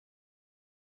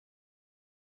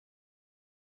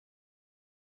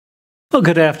Well,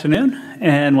 good afternoon,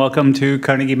 and welcome to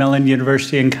Carnegie Mellon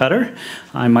University in Qatar.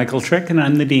 I'm Michael Trick, and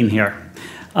I'm the dean here.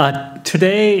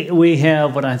 Today, we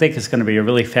have what I think is going to be a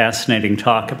really fascinating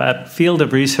talk about a field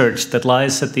of research that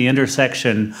lies at the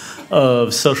intersection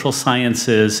of social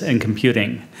sciences and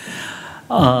computing.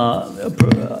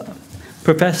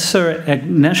 Professor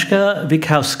Agnieszka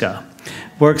Wykowska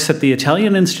works at the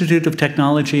Italian Institute of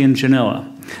Technology in Genoa,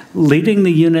 leading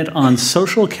the unit on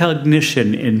social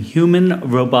cognition in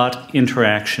human-robot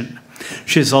interaction.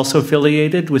 She is also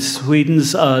affiliated with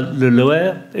Sweden's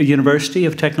Luleå University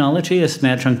of Technology as an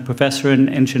adjunct professor in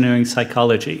engineering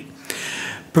psychology.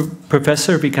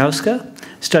 Professor Wykowska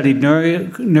studied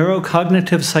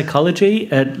neurocognitive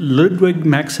psychology at Ludwig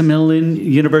Maximilian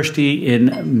University in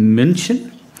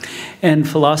München and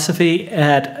philosophy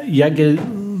at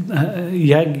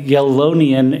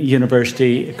Jagiellonian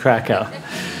University, Krakow.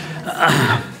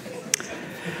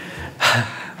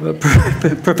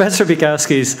 Professor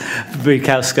Wykowska's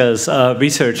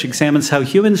research examines how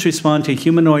humans respond to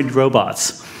humanoid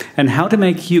robots and how to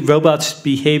make robots'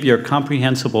 behavior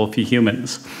comprehensible for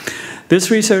humans.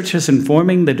 This research is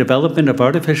informing the development of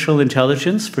artificial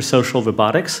intelligence for social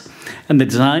robotics and the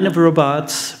design of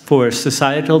robots for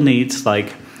societal needs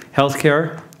like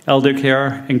healthcare, elder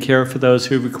care, and care for those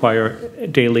who require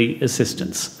daily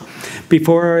assistance.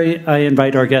 Before I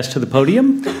invite our guest to the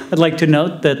podium, I'd like to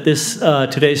note that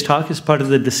today's talk is part of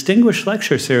the Distinguished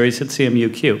Lecture Series at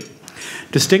CMU-Q.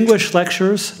 Distinguished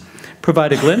lectures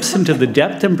provide a glimpse into the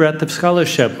depth and breadth of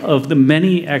scholarship of the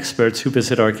many experts who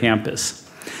visit our campus.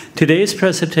 Today's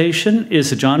presentation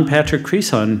is a John Patrick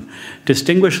Creason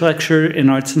Distinguished Lecturer in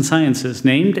Arts and Sciences,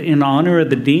 named in honor of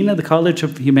the Dean of the College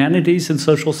of Humanities and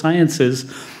Social Sciences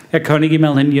at Carnegie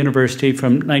Mellon University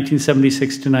from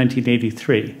 1976 to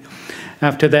 1983.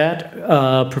 After that,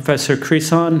 Professor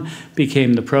Creason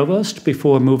became the provost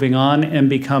before moving on and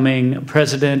becoming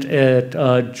president at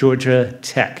Georgia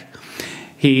Tech.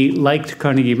 He liked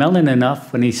Carnegie Mellon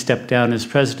enough, when he stepped down as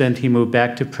president, he moved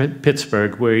back to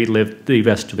Pittsburgh, where he lived the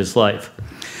rest of his life.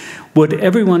 Would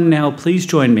everyone now please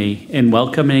join me in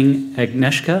welcoming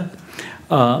Agnieszka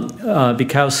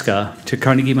Wykowska to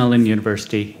Carnegie Mellon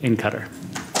University in Qatar.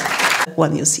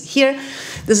 One you see here.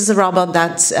 This is a robot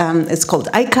that is called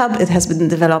iCub. It has been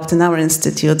developed in our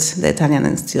institute, the Italian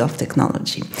Institute of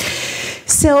Technology.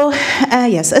 So,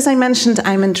 yes, as I mentioned,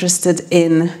 I'm interested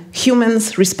in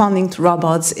humans responding to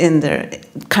robots in their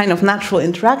kind of natural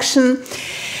interaction.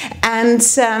 And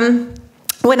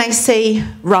when I say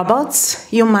robots,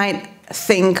 you might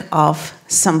think of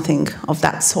something of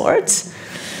that sort,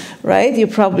 right? You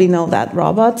probably know that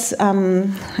robots.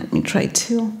 Let me try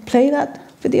to play that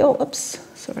video. Oops,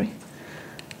 sorry.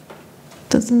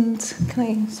 Can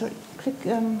I, click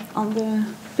on the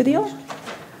video?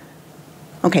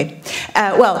 Okay,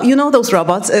 well, you know those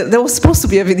robots. There was supposed to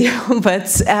be a video,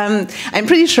 but I'm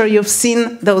pretty sure you've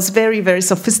seen those very, very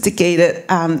sophisticated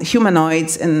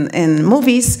humanoids in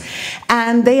movies,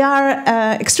 and they are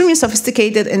extremely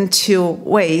sophisticated in two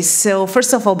ways. So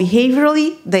first of all,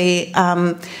 behaviorally, they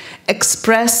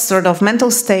express sort of mental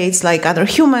states like other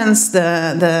humans.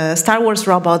 The Star Wars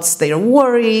robots, they are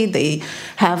worried, they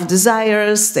have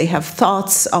desires, they have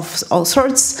thoughts of all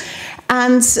sorts.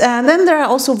 And then there are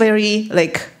also very,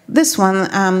 like this one,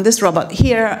 this robot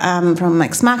here from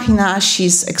Ex Machina,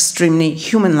 she's extremely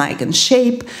human-like in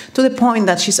shape, to the point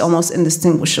that she's almost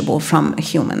indistinguishable from a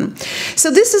human. So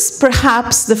this is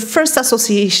perhaps the first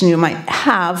association you might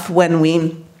have when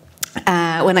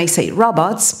I say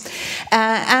robots.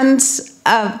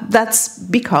 That's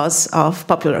because of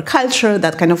popular culture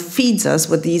that kind of feeds us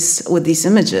with these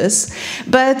images.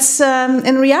 But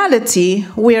in reality,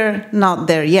 we're not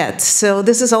there yet. So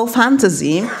this is all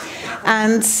fantasy.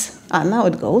 And now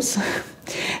it goes.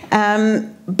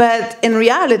 But in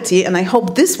reality, and I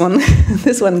hope this one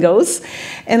goes,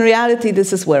 in reality,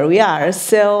 this is where we are.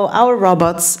 So our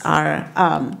robots are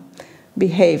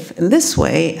behave in this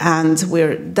way, and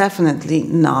we're definitely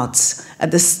not at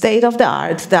the state of the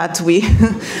art that we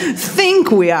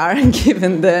think we are,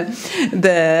 given the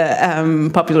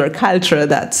popular culture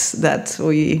that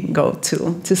we go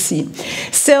to see.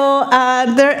 So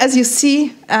there, as you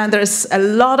see, there's a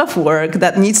lot of work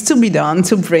that needs to be done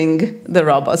to bring the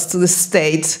robots to the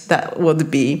state that would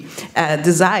be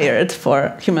desired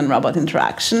for human-robot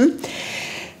interaction.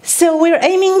 So we're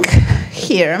aiming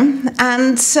here,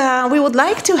 and we would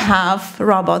like to have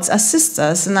robots assist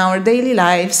us in our daily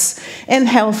lives, in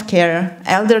healthcare,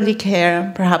 elderly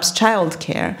care, perhaps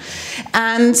childcare.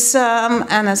 And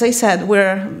as I said,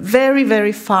 we're very,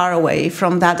 very far away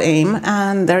from that aim,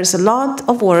 and there's a lot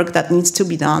of work that needs to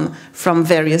be done from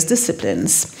various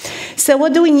disciplines. So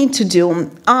what do we need to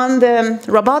do? On the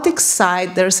robotics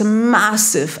side, there's a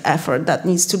massive effort that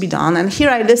needs to be done, and here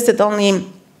I listed only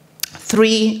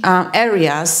three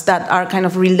areas that are kind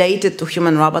of related to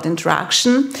human-robot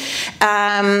interaction.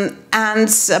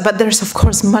 But there's, of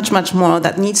course, much, much more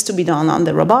that needs to be done on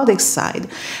the robotics side.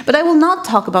 But I will not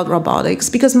talk about robotics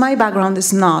because my background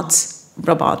is not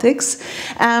robotics.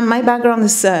 My background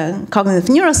is cognitive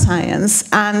neuroscience,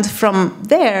 and from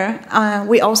there,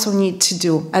 we also need to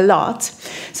do a lot.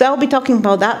 So I'll be talking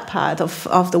about that part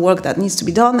of the work that needs to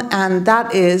be done, and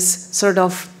that is sort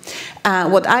of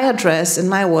what I address in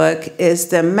my work is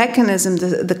the mechanism,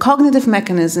 the cognitive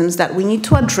mechanisms that we need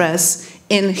to address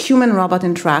in human-robot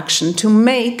interaction to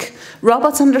make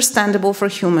robots understandable for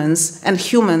humans and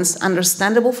humans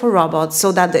understandable for robots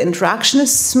so that the interaction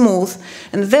is smooth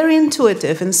and very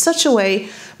intuitive in such a way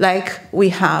like we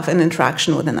have an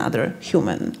interaction with another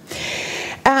human.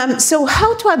 So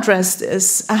how to address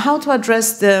this? How to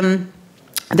address the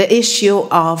issue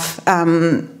of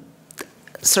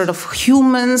sort of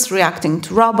humans reacting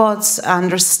to robots,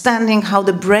 understanding how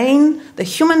the brain, the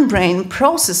human brain,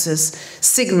 processes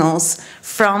signals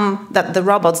from that the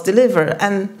robots deliver,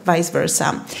 and vice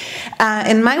versa.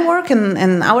 In my work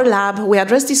in our lab, we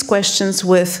address these questions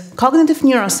with cognitive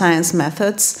neuroscience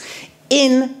methods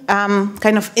in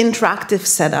kind of interactive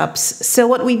setups. So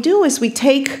what we do is we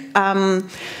take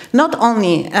not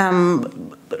only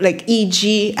like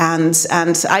EEG and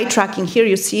eye tracking. Here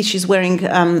you see she's wearing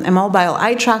a mobile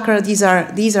eye tracker. These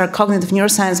are cognitive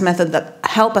neuroscience methods that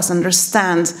help us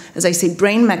understand, as I say,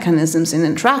 brain mechanisms in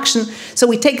interaction. So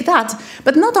we take that,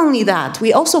 but not only that,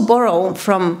 we also borrow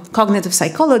from cognitive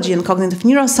psychology and cognitive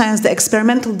neuroscience the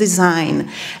experimental design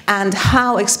and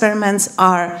how experiments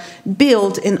are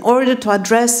built in order to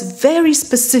address very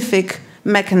specific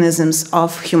mechanisms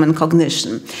of human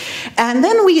cognition. And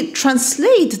then we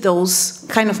translate those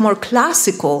kind of more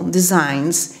classical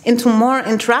designs into more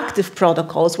interactive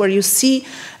protocols where you see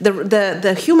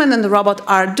the human and the robot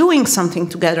are doing something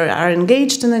together, are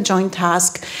engaged in a joint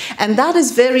task. And that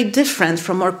is very different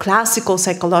from more classical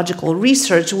psychological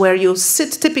research where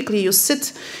typically you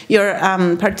sit your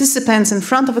participants in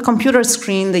front of a computer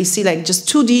screen, they see like just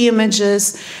 2D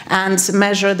images and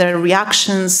measure their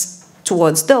reactions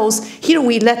towards those. Here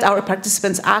we let our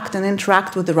participants act and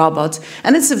interact with the robot,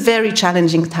 and it's a very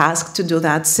challenging task to do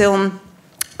that. So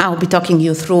I'll be talking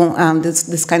you through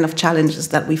this kind of challenges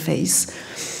that we face.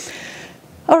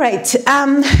 All right,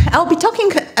 I'll be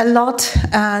talking a lot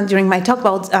during my talk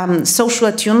about social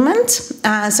attunement.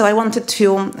 So I wanted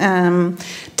to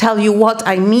tell you what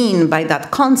I mean by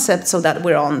that concept so that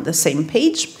we're on the same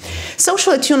page.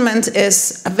 Social attunement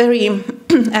is a very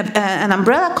an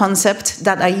umbrella concept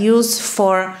that I use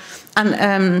for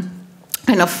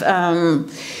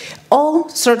all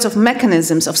sorts of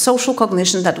mechanisms of social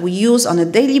cognition that we use on a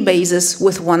daily basis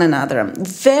with one another.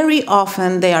 Very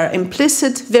often they are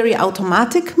implicit, very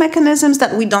automatic mechanisms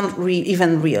that we don't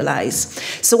even realize.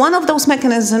 So one of those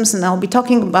mechanisms, and I'll be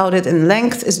talking about it in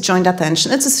length, is joint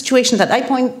attention. It's a situation that I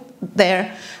point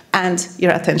there and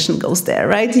your attention goes there,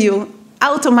 right? You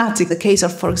automatic. The case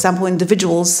of, for example,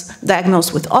 individuals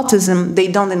diagnosed with autism, they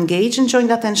don't engage in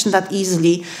joint attention that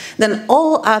easily, then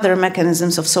all other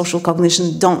mechanisms of social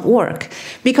cognition don't work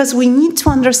because we need to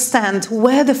understand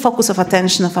where the focus of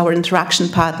attention of our interaction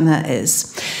partner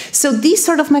is. So these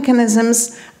sort of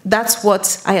mechanisms, that's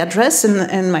what I address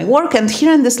in my work. And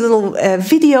here in this little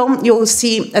video, you will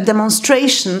see a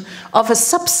demonstration of a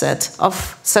subset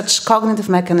of such cognitive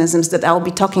mechanisms that I'll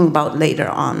be talking about later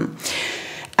on.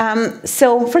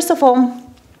 So first of all,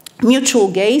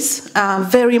 mutual gaze,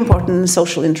 very important in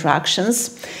social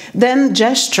interactions. Then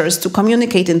gestures to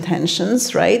communicate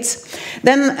intentions, right?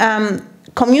 Then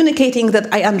communicating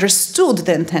that I understood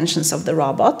the intentions of the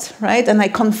robot, right? And I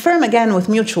confirm again with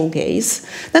mutual gaze.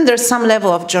 Then there's some level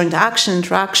of joint action,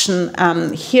 interaction.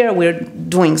 Here we're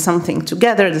doing something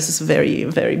together. This is very,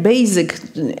 very basic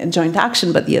joint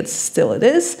action, but yet still it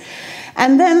is.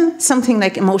 And then something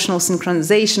like emotional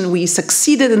synchronization. We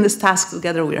succeeded in this task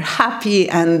together. We're happy,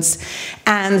 and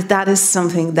that is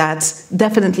something that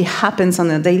definitely happens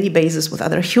on a daily basis with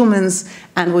other humans.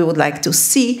 And we would like to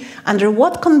see under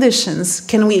what conditions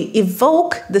can we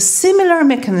evoke the similar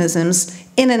mechanisms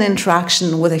in an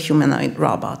interaction with a humanoid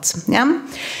robot. Yeah.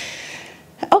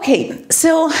 Okay.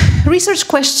 So research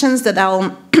questions that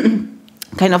I'll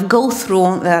kind of go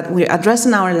through that we address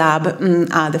in our lab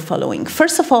are the following.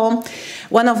 First of all,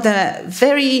 one of the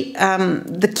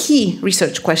the key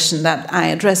research question that I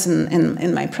address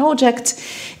in my project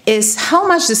is how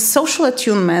much this social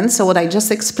attunement, so what I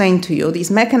just explained to you, these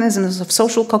mechanisms of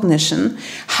social cognition,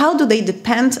 how do they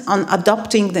depend on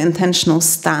adopting the intentional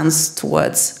stance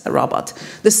towards a robot?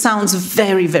 This sounds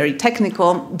very, very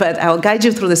technical, but I'll guide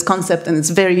you through this concept, and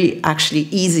it's very actually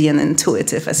easy and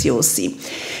intuitive, as you will see.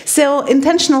 So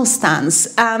intentional stance,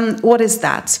 what is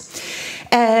that?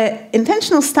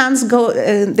 Intentional stance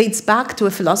dates back to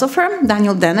a philosopher,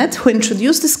 Daniel Dennett, who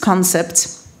introduced this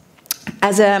concept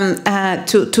as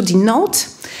to denote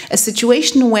a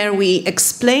situation where we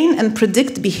explain and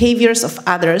predict behaviors of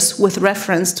others with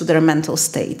reference to their mental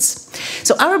states.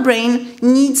 So our brain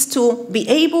needs to be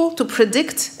able to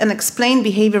predict and explain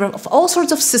behavior of all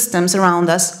sorts of systems around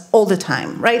us all the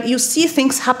time, right? You see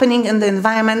things happening in the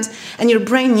environment, and your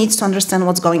brain needs to understand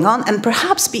what's going on and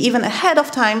perhaps be even ahead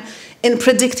of time in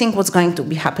predicting what's going to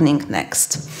be happening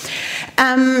next.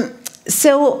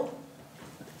 So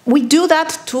we do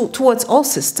that towards all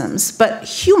systems, but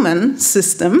human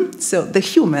system, so the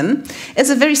human, is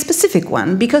a very specific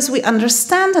one because we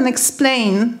understand and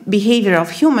explain behavior of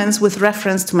humans with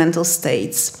reference to mental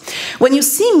states. When you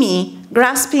see me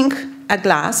grasping a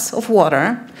glass of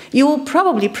water, you will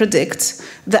probably predict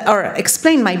or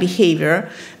explain my behavior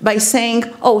by saying,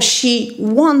 oh, she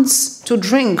wants to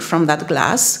drink from that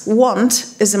glass.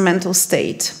 Want is a mental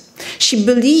state. She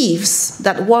believes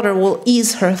that water will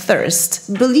ease her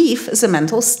thirst. Belief is a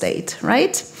mental state,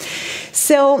 right?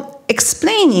 So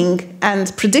explaining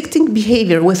and predicting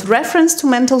behavior with reference to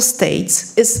mental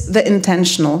states is the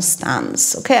intentional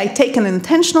stance. Okay, I take an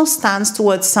intentional stance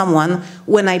towards someone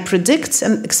when I predict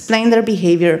and explain their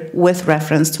behavior with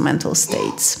reference to mental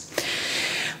states.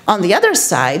 On the other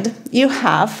side, you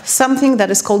have something that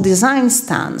is called design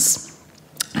stance.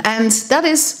 And that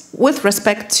is with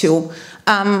respect to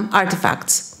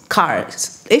artifacts,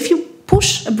 cars. If you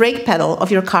push a brake pedal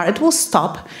of your car, it will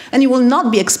stop, and you will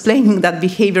not be explaining that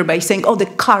behavior by saying, oh, the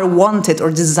car wanted or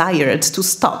desired to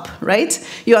stop, right?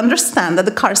 You understand that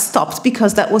the car stopped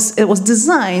because it was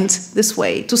designed this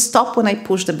way, to stop when I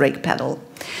push the brake pedal.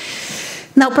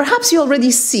 Now, perhaps you already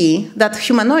see that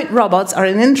humanoid robots are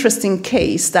an interesting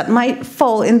case that might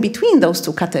fall in between those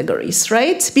two categories,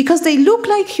 right? Because they look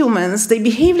like humans, they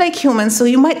behave like humans, so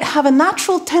you might have a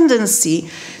natural tendency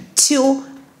to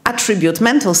attribute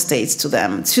mental states to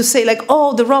them, to say like,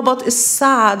 oh, the robot is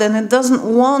sad and it doesn't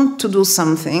want to do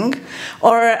something,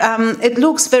 or it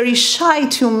looks very shy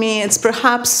to me, it's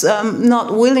perhaps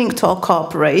not willing to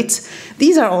cooperate.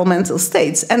 These are all mental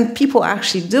states, and people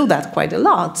actually do that quite a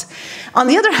lot. On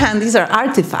the other hand, these are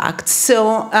artifacts,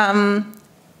 so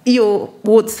you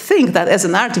would think that as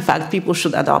an artifact, people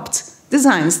should adopt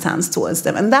design stance towards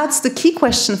them. And that's the key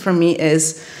question for me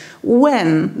is,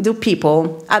 when do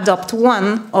people adopt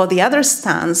one or the other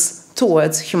stance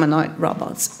towards humanoid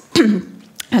robots?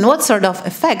 And what sort of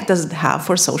effect does it have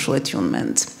for social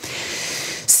attunement?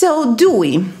 So do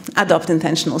we adopt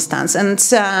intentional stance? And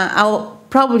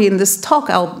probably in this talk,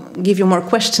 I'll give you more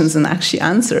questions than actually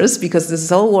answers, because this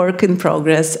is all work in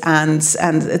progress, and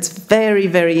it's very,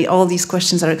 very, all these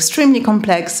questions are extremely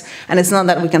complex, and it's not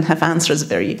that we can have answers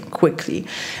very quickly.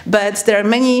 But there are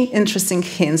many interesting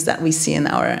hints that we see in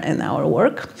our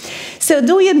work. So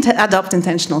do we adopt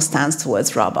intentional stance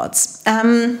towards robots?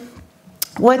 The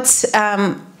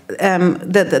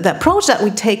approach that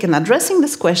we take in addressing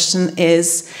this question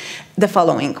is the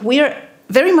following. We are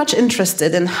very much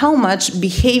interested in how much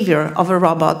behavior of a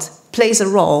robot plays a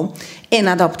role in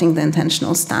adopting the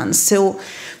intentional stance. So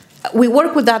we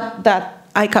work with that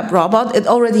ICAP robot. It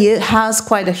already has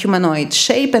quite a humanoid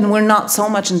shape, and we're not so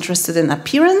much interested in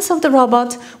appearance of the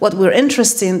robot. What we're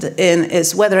interested in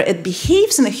is whether it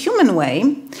behaves in a human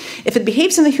way. If it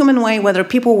behaves in a human way, whether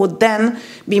people would then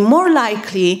be more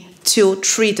likely to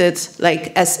treat it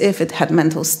like as if it had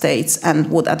mental states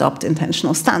and would adopt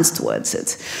intentional stance towards it.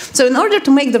 So in order to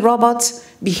make the robot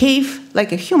behave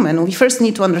like a human, we first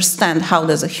need to understand how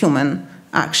does a human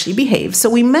actually behave. So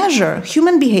we measure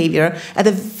human behavior at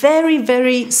a very,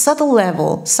 very subtle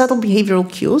level, subtle behavioral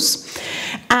cues,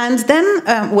 and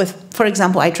then with, for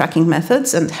example, eye tracking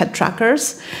methods and head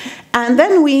trackers, and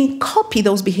then we copy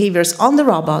those behaviors on the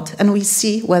robot, and we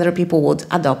see whether people would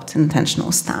adopt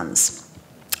intentional stance.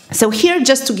 So here,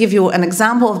 just to give you an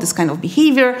example of this kind of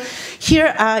behavior,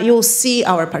 here you'll see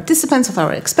our participants of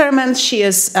our experiment. She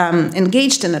is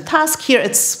engaged in a task. Here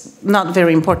it's not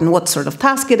very important what sort of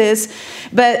task it is,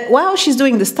 but while she's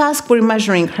doing this task, we're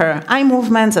measuring her eye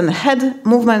movements and the head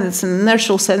movement. It's an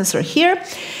inertial sensor here.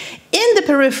 In the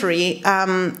periphery,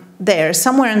 there,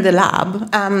 somewhere in the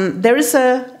lab, there is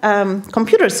a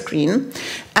computer screen.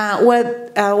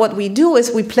 What we do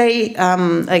is we play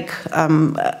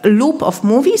a loop of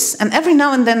movies, and every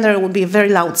now and then there would be a very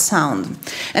loud sound.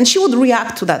 And she would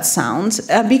react to that sound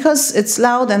because it's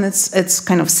loud and it's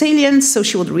kind of salient, so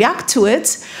she would react to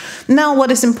it. Now,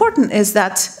 what is important is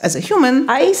that, as a human,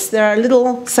 eyes, there are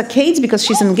little saccades because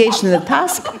she's engaged in the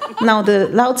task. Now the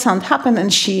loud sound happened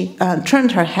and she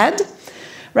turned her head,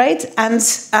 right? And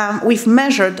we've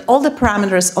measured all the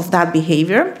parameters of that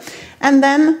behavior. And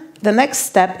then the next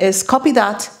step is copy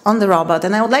that on the robot.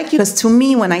 And I would like you, because to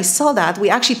me, when I saw that, we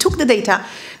actually took the data,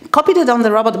 copied it on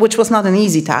the robot, which was not an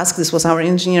easy task. This was our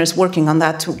engineers working on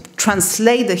that to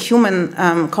translate the human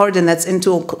coordinates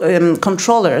into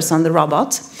controllers on the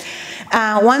robot.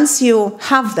 Once you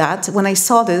have that, when I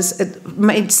saw this, it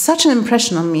made such an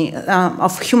impression on me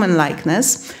of human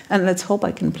likeness. And let's hope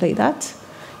I can play that.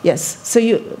 Yes, so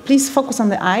you please focus on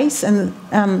the eyes, and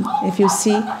if you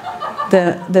see,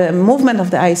 the movement of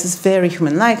the eyes is very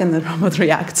human-like, and the robot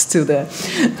reacts to the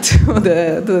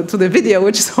video,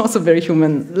 which is also very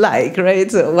human-like,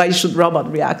 right? So why should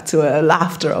robot react to a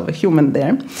laughter of a human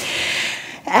there?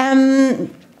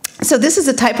 So this is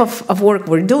the type of work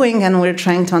we're doing, and we're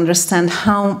trying to understand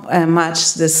how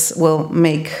much this will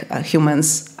make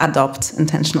humans adopt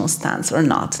intentional stance or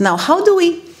not. Now, how do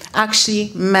we actually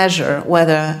measure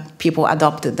whether people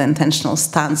adopted the intentional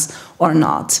stance or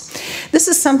not? This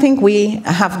is something we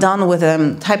have done with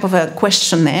a type of a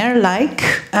questionnaire-like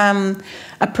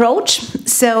approach.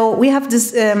 So we have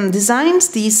designed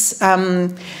these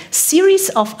series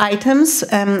of items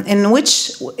in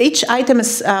which each item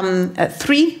is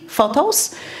 3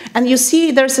 photos, and you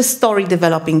see there's a story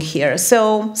developing here.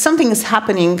 So something is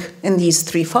happening in these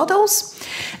 3 photos,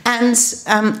 and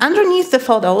underneath the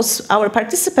photos, our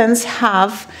participants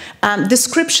have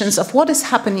descriptions of what is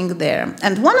happening there.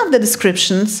 And one of the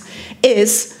descriptions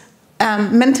is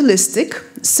mentalistic,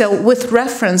 so with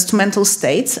reference to mental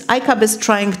states. ICAP is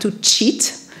trying to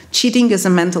cheat. Cheating is a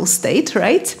mental state,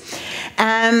 right?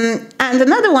 And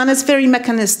another one is very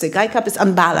mechanistic. ICAP is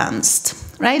unbalanced,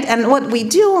 right? And what we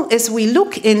do is we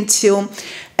look into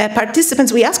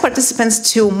participants, we ask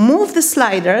participants to move the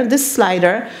slider, this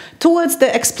slider, towards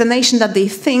the explanation that they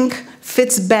think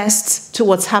fits best to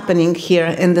what's happening here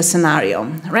in the scenario,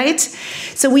 right?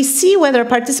 So we see whether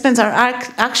participants are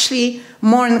actually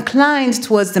more inclined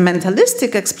towards the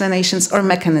mentalistic explanations or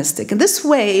mechanistic. In this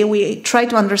way, we try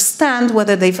to understand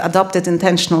whether they've adopted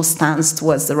intentional stance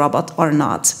towards the robot or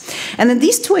not. And in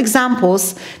these 2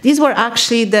 examples, these were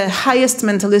actually the highest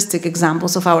mentalistic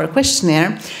examples of our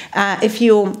questionnaire. If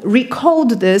you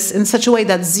recode this in such a way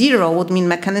that 0 would mean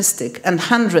mechanistic and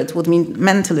 100 would mean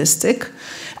mentalistic,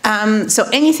 so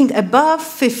anything above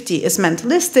 50 is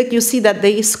mentalistic, you see that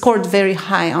they scored very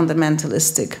high on the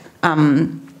mentalistic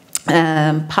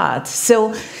part.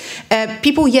 So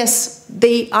people, yes,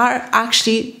 they are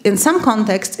actually, in some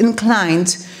context,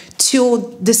 inclined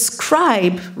to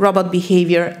describe robot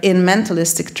behavior in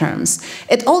mentalistic terms.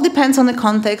 It all depends on the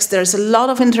context. There's a lot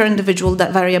of inter-individual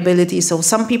variability, so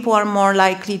some people are more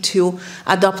likely to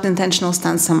adopt intentional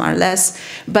stance, some are less.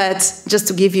 But just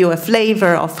to give you a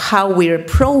flavor of how we're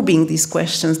probing these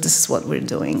questions, this is what we're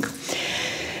doing.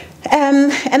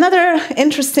 Another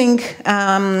interesting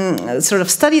sort of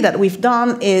study that we've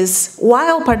done is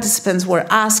while participants were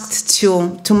asked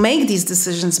to make these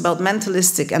decisions about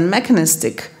mentalistic and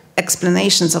mechanistic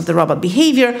explanations of the robot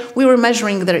behavior, we were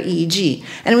measuring their EEG.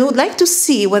 And we would like to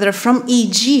see whether from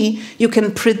EEG you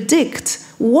can predict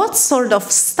what sort of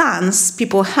stance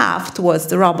people have towards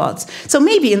the robots. So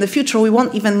maybe in the future we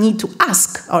won't even need to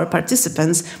ask our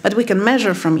participants, but we can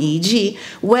measure from EEG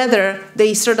whether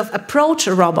they sort of approach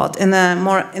a robot in a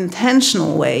more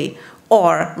intentional way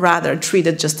or rather treat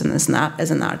it just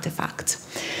as an artifact.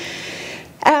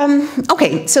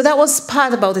 Okay, so that was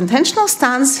part about intentional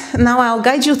stance. Now I'll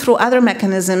guide you through other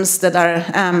mechanisms that are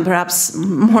perhaps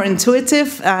more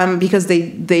intuitive because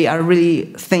they are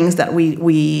really things that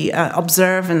we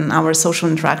observe in our social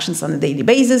interactions on a daily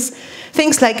basis.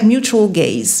 Things like mutual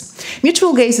gaze.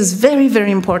 Mutual gaze is very,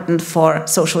 very important for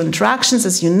social interactions.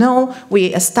 As you know,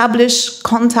 we establish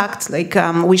contact, like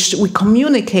we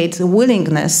communicate the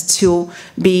willingness to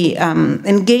be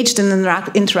engaged in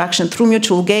interaction through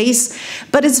mutual gaze.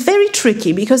 But it's very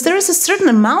tricky because there is a certain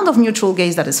amount of mutual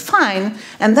gaze that is fine,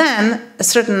 and then a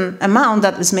certain amount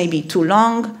that is maybe too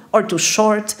long or too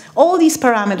short. All these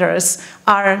parameters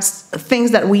are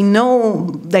things that we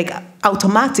know, like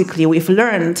automatically, we've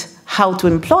learned how to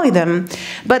employ them.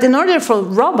 But in order for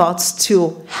robots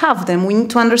to have them, we need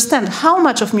to understand how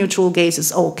much of mutual gaze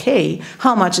is okay,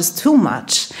 how much is too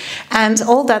much. And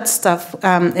all that stuff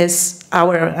is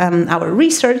our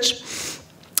research.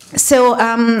 So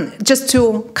just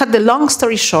to cut the long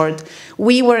story short,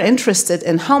 we were interested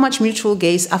in how much mutual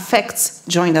gaze affects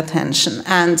joint attention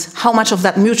and how much of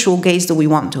that mutual gaze do we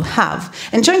want to have.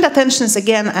 And joint attention is,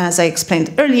 again, as I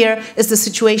explained earlier, is the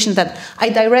situation that I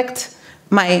direct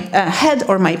my head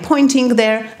or my pointing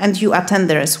there, and you attend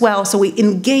there as well. So we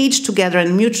engage together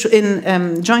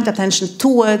in joint attention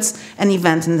towards an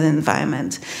event in the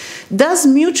environment. Does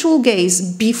mutual gaze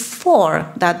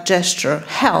before that gesture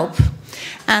help?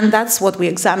 And that's what we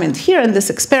examined here in this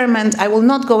experiment. I will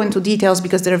not go into details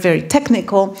because they're very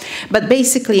technical, but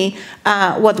basically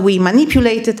what we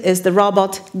manipulated is the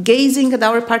robot gazing at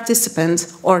our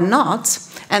participant or not,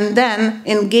 and then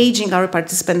engaging our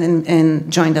participant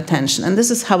in joint attention. And this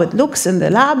is how it looks in the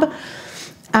lab.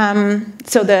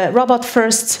 So the robot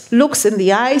first looks in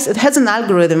the eyes. It has an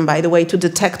algorithm, by the way, to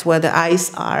detect where the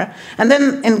eyes are, and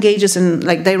then engages in,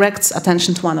 like, directs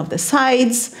attention to one of the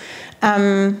sides.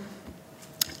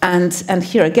 And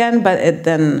here again, but it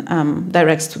then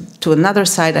directs to another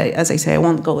side. As I say, I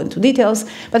won't go into details.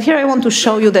 But here I want to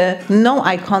show you the no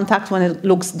eye contact when it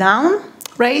looks down,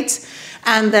 right?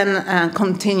 And then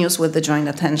continues with the joint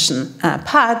attention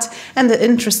part. And the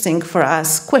interesting for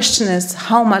us question is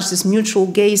how much this mutual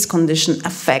gaze condition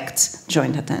affects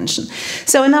joint attention.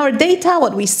 So in our data,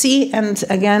 what we see, and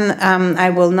again, I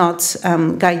will not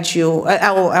guide you,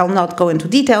 I'll not go into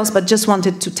details, but just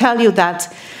wanted to tell you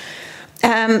that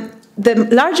the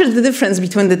larger the difference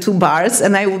between the two bars,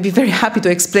 and I will be very happy to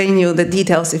explain you the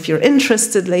details if you're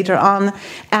interested later on,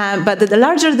 but the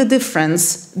larger the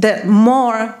difference, the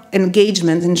more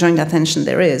engagement in joint attention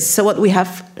there is. So what we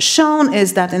have shown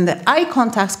is that in the eye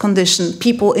contact condition,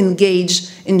 people engage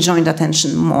in joint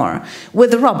attention more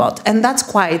with the robot. And that's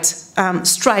quite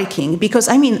striking because,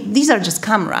 I mean, these are just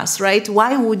cameras, right?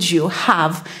 Why would you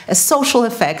have a social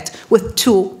effect with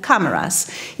two cameras?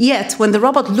 Yet, when the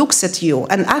robot looks at you,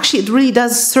 and actually it really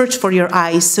does search for your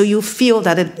eyes, so you feel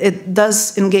that it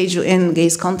does engage you in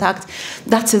gaze contact,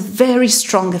 that's a very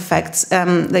strong effect.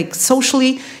 Like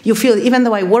socially, you feel, even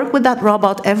though I work with that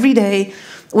robot every day,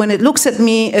 when it looks at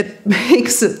me, it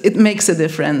makes a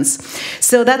difference.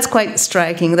 So that's quite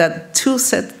striking that two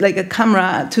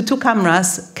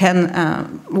cameras can,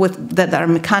 that are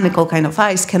mechanical kind of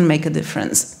eyes, can make a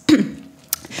difference.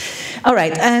 All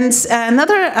right, and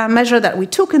another measure that we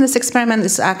took in this experiment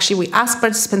is actually we asked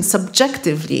participants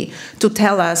subjectively to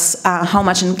tell us how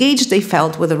much engaged they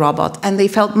felt with the robot, and they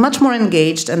felt much more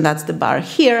engaged, and that's the bar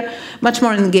here, much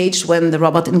more engaged when the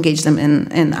robot engaged them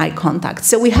in eye contact.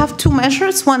 So we have two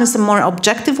measures. One is a more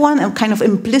objective one, a kind of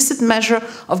implicit measure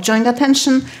of joint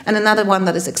attention, and another one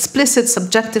that is explicit,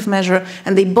 subjective measure,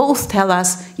 and they both tell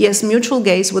us, yes, mutual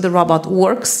gaze with the robot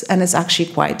works, and it's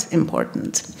actually quite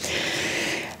important.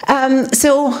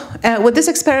 With this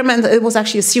experiment, it was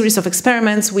actually a series of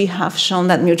experiments. We have shown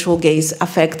that mutual gaze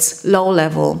affects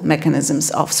low-level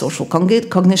mechanisms of social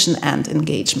cognition and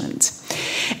engagement.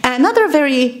 Another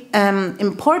very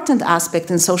important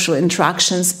aspect in social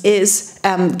interactions is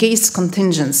gaze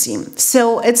contingency.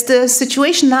 So it's the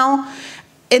situation now.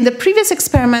 In the previous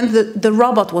experiment, the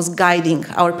robot was guiding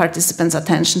our participants'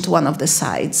 attention to one of the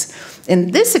sides.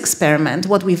 In this experiment,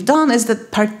 what we've done is the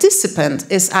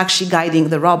participant is actually guiding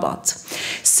the robot.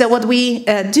 So what we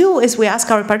do is we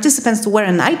ask our participants to wear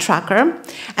an eye tracker,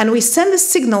 and we send a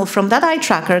signal from that eye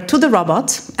tracker to the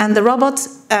robot, and the robot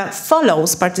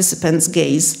follows participants'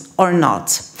 gaze or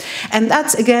not. And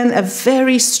that's, again, a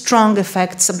very strong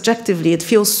effect subjectively. It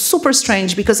feels super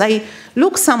strange because I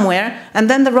look somewhere and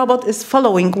then the robot is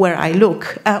following where I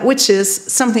look, which is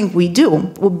something we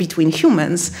do between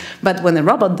humans. But when a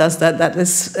robot does that,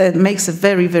 it makes a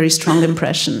very, very strong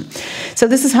impression. So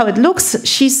this is how it looks.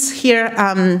 She's here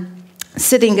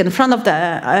sitting in front of the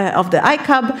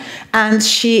iCub, and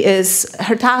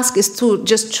her task is to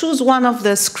just choose one of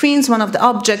the screens, one of the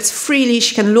objects freely.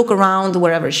 She can look around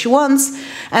wherever she wants,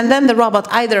 and then the robot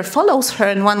either follows her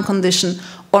in one condition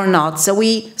or not. So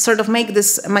we sort of make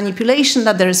this manipulation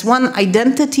that there is one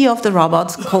identity of the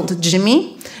robot called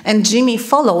Jimmy, and Jimmy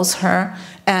follows her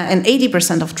in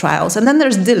 80% of trials. And then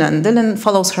there's Dylan. Dylan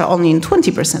follows her only in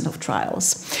 20% of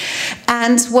trials.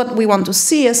 And what we want to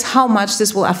see is how much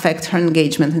this will affect her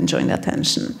engagement in joint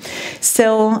attention.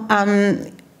 So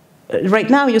right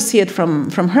now you see it from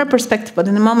her perspective, but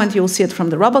in a moment you'll see it from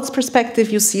the robot's perspective.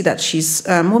 You see that she's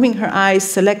moving her eyes,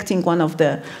 selecting one of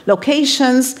the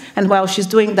locations, and while she's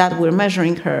doing that, we're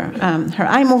measuring her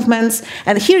eye movements.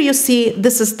 And here you see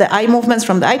this is the eye movements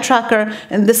from the eye tracker.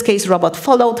 In this case, robot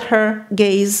followed her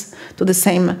gaze to the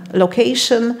same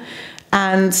location.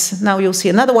 And now you'll see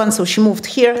another one. So she moved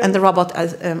here, and the robot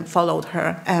followed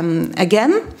her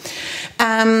again.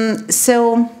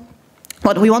 So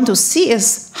what we want to see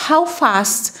is how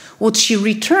fast would she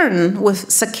return with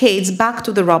saccades back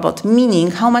to the robot,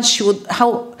 meaning how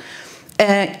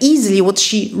easily would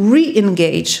she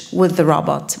re-engage with the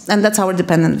robot, and that's our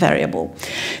dependent variable.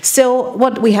 So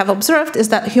what we have observed is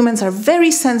that humans are very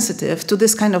sensitive to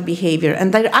this kind of behavior,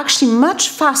 and they're actually much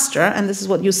faster, and this is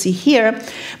what you see here,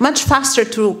 much faster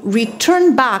to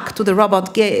return back to the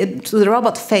robot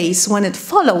face when it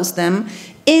follows them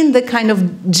in the kind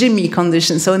of Jimmy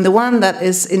condition, so in the one that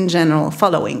is in general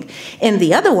following. In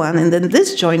the other one, in the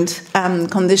disjoint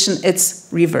condition, it's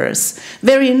reverse.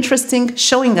 Very interesting,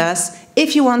 showing us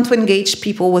if you want to engage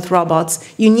people with robots,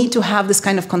 you need to have this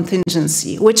kind of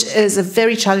contingency, which is a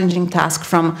very challenging task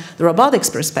from the robotics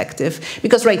perspective,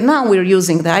 because right now we're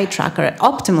using the eye tracker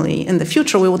optimally. In the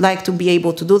future, we would like to be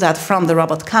able to do that from the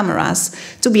robot cameras,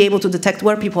 to be able to detect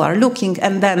where people are looking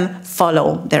and then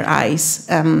follow their eyes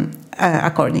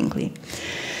accordingly.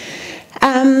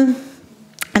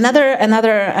 Another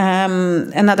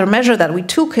measure that we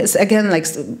took is, again, like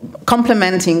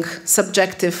complementing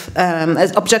objective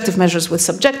measures with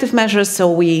subjective measures.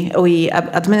 So we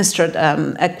administered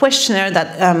a questionnaire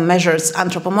that measures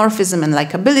anthropomorphism and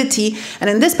likability. And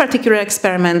in this particular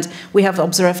experiment, we have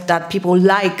observed that people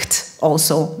liked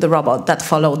also the robot that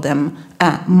followed them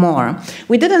more.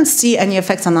 We didn't see any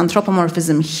effects on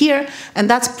anthropomorphism here, and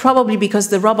that's probably because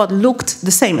the robot looked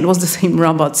the same. It was the same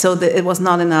robot, so it was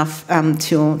not enough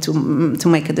to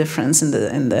make a difference in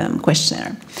the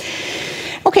questionnaire.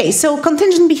 Okay, so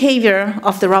contingent behavior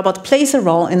of the robot plays a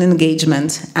role in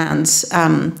engagement and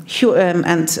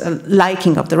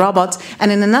liking of the robot.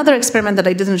 And in another experiment that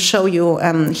I didn't show you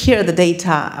here, the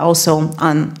data also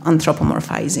on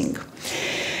anthropomorphizing.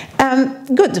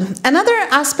 Good. Another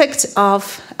aspect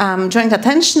of joint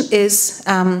attention is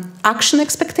action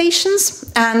expectations,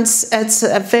 and it's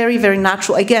a very, very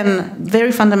natural, again,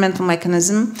 very fundamental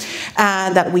mechanism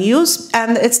that we use,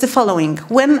 and it's the following.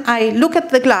 When I look at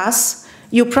the glass,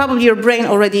 your brain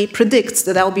already predicts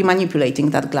that I'll be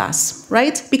manipulating that glass,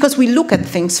 right? Because we look at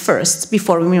things first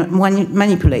before we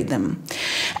manipulate them.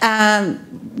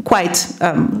 Quite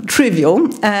trivial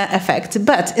effect,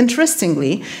 but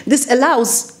interestingly, this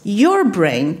allows your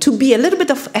brain to be a little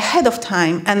bit ahead of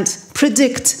time and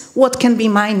predict what can be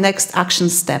my next action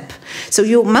step. So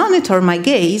you monitor my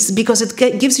gaze because it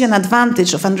gives you an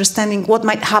advantage of understanding what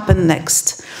might happen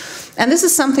next. And this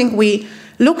is something we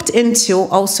looked into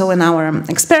also in our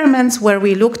experiments, where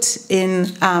we looked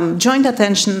in joint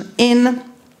attention in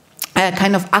a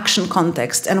kind of action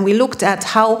context, and we looked at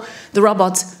how the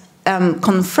robot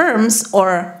confirms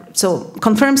or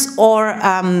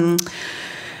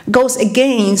goes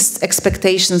against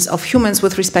expectations of humans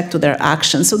with respect to their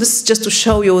actions. So this is just to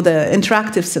show you the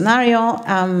interactive scenario.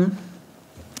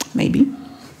 Maybe.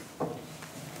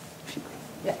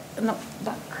 Yeah, no,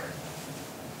 back.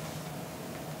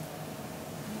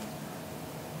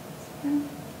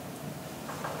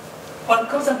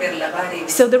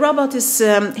 So the robot is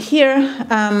here.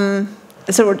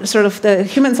 Sort of the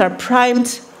humans are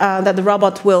primed that the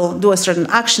robot will do a certain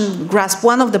action, grasp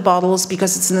one of the bottles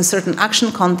because it's in a certain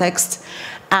action context,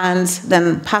 and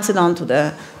then pass it on to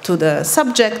the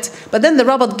subject. But then the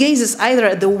robot gazes either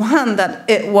at the one that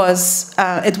it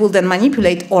will then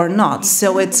manipulate or not.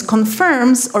 So it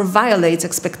confirms or violates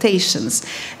expectations.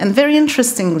 And very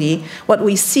interestingly, what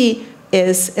we see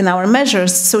is in our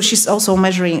measures, so she's also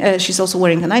measuring, she's also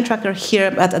wearing an eye tracker here,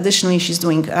 but additionally she's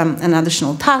doing an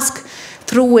additional task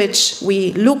through which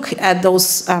we look at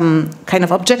those kind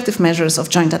of objective measures of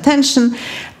joint attention.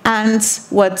 And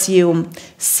what you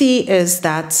see is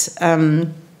that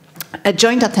a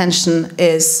joint attention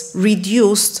is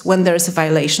reduced when there is a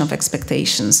violation of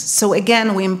expectations. So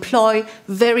again, we employ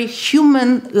very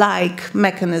human-like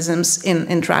mechanisms in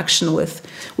interaction with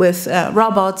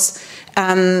robots.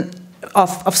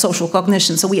 Of social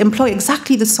cognition. So we employ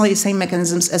exactly the same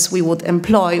mechanisms as we would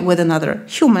employ with another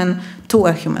human to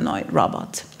a humanoid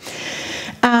robot.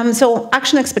 So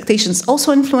action expectations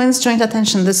also influence joint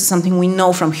attention. This is something we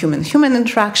know from human-human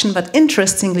interaction, but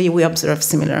interestingly, we observe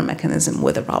similar mechanism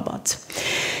with a robot.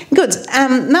 Good.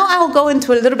 Now I'll go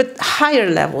into a little bit higher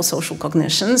level social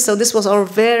cognition. So this was our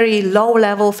very low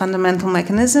level fundamental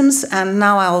mechanisms, and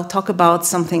now I'll talk about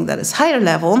something that is higher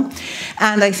level.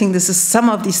 And I think some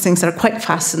of these things are quite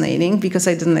fascinating because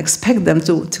I didn't expect them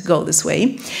to go this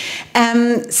way.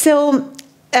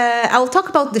 I'll talk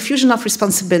about diffusion of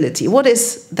responsibility. What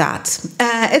is that?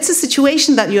 It's a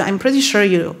situation that I'm pretty sure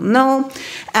you know,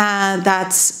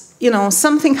 that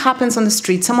something happens on the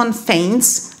street, someone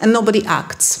faints and nobody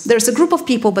acts. There's a group of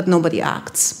people, but nobody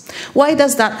acts. Why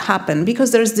does that happen?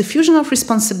 Because there's diffusion of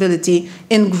responsibility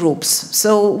in groups.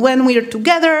 So when we're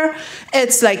together,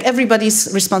 it's like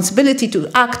everybody's responsibility to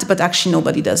act, but actually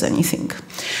nobody does anything.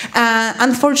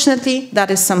 Unfortunately, that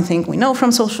is something we know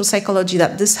from social psychology,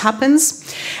 that this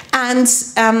happens. And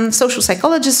social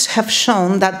psychologists have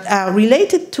shown that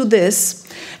related to this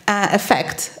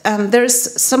effect,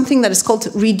 there's something that is called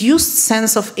reduced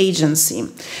sense of agency.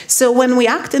 So when we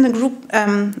act in a group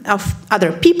of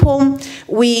other people,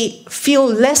 we feel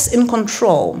less in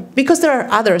control because there are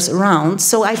others around.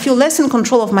 So I feel less in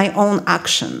control of my own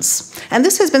actions. And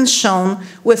this has been shown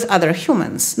with other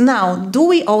humans. Now, do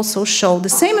we also show the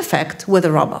same effect with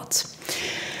a robot?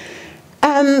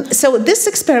 So this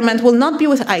experiment will not be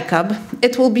with ICAB.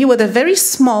 It will be with a very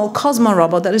small Cosmo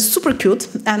robot that is super cute,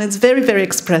 and it's very, very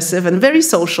expressive and very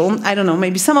social. I don't know,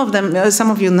 maybe some of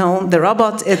you know the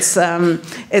robot.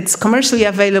 It's commercially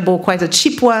available, quite a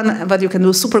cheap one, but you can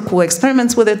do super cool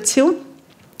experiments with it too.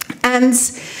 And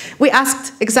we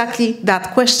asked exactly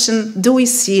that question: do we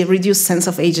see a reduced sense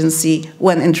of agency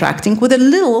when interacting with a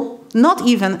little, not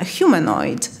even a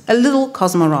humanoid, a little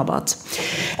Cosmo robot?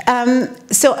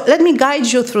 So let me guide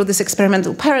you through this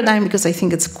experimental paradigm because I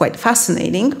think it's quite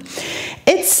fascinating.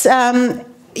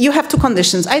 You have two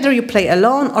conditions. Either you play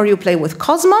alone or you play with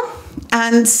Cosmo.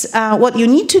 And what you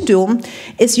need to do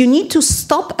is you need to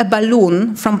stop a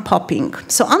balloon from popping.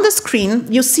 So on the screen,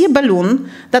 you see a balloon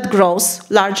that grows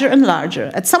larger and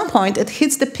larger. At some point, it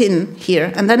hits the pin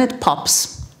here, and then it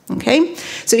pops. Okay?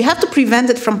 So you have to prevent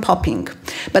it from popping.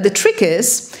 But the trick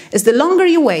is the longer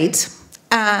you wait,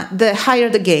 the higher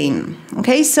the gain.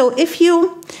 Okay? So if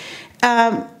you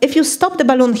stop the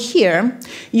balloon here,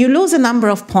 you lose a number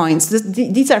of points.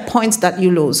 These are points that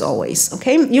you lose always,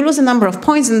 okay? You lose a number of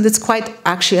points, and it's quite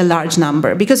actually a large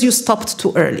number because you stopped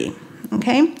too early,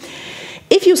 okay?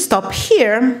 If you stop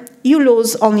here, you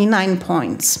lose only 9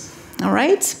 points, all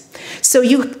right? So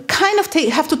you kind of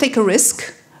have to take a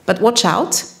risk, but watch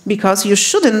out, because you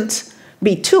shouldn't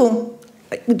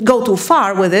go too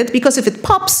far with it, because if it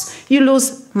pops, you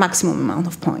lose maximum amount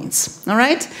of points, all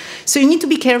right? So you need to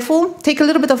be careful, take a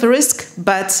little bit of a risk,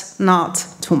 but not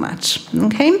too much,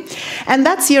 okay? And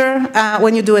that's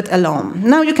when you do it alone.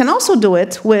 Now you can also do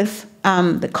it with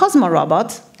the Cosmo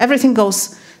robot. Everything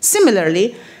goes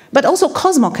similarly, but also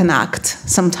Cosmo can act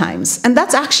sometimes, and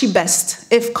that's actually best.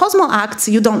 If Cosmo acts,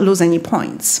 you don't lose any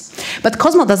points. But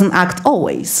Cosmo doesn't act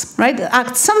always, right? It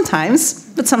acts sometimes,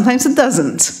 but sometimes it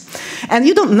doesn't. And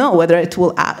you don't know whether it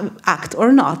will act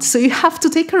or not, so you have to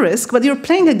take a risk, but you're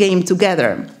playing a game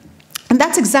together. And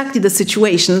that's exactly the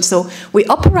situation. So we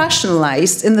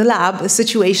operationalized in the lab a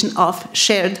situation of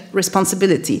shared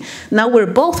responsibility. Now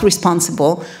we're both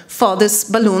responsible for this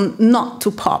balloon not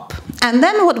to pop. And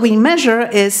then what we measure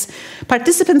is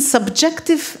participants'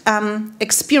 subjective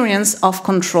experience of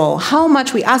control.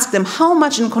 We ask them, how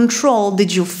much in control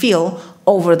did you feel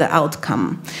over the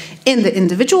outcome in the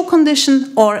individual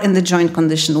condition or in the joint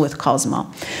condition with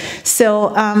Cosmo?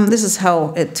 So this is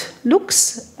how it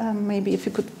looks. Maybe if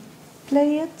you could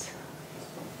play it.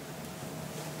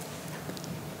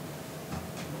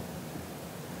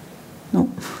 No.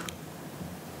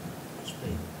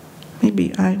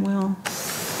 Maybe I will.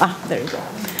 There you go.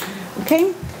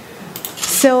 Okay.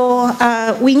 So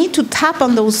we need to tap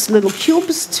on those little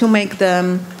cubes to make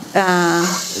the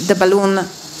balloon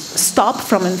stop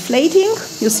from inflating.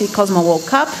 You see Cosmo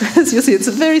woke up. As you see, it's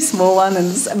a very small one,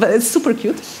 but it's super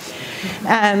cute.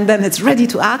 And then it's ready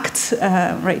to act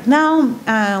right now.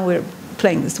 We're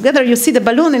playing this together. You see the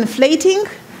balloon inflating,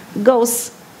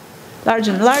 goes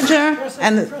larger and larger,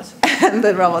 and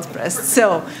the robot pressed.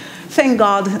 So thank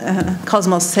God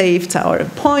Cosmo saved our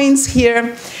points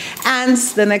here. And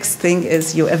the next thing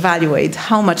is you evaluate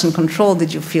how much in control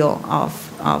did you feel of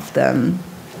the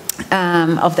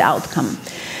outcome.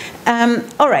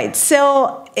 All right,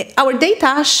 so our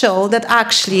data show that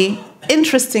actually,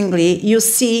 interestingly, you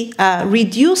see a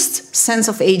reduced sense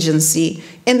of agency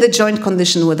in the joint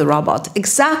condition with the robot,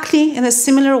 exactly in a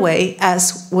similar way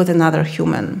as with another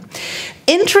human.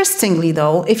 Interestingly,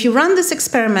 though, if you run this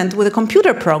experiment with a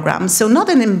computer program, so not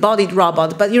an embodied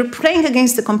robot, but you're playing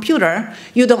against the computer,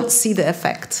 you don't see the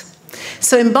effect.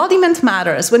 So embodiment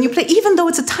matters. When you play, even though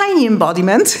it's a tiny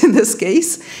embodiment in this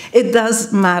case, it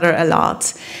does matter a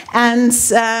lot. And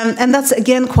that's,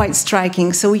 again, quite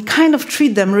striking. So we kind of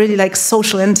treat them really like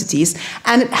social entities.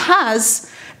 And it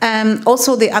has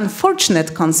also the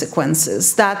unfortunate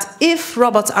consequences that if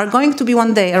robots are going to be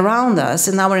one day around us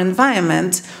in our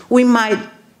environment, we might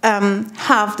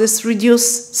have this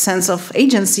reduced sense of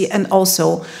agency and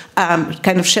also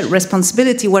kind of shared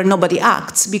responsibility where nobody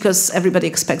acts because everybody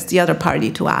expects the other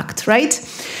party to act, right?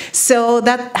 So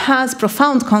that has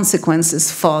profound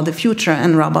consequences for the future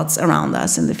and robots around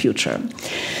us in the future.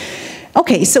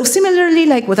 Okay, so similarly,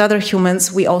 like with other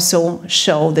humans, we also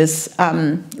show this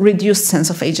reduced sense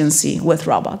of agency with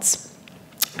robots.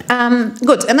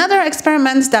 Good. Another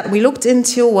experiment that we looked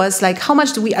into was like how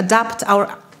much do we adapt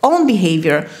our own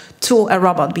behavior to a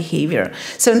robot behavior.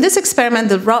 So in this experiment,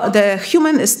 the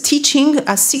human is teaching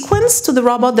a sequence to the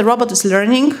robot is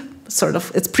learning, sort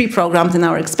of, it's pre-programmed in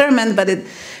our experiment, but it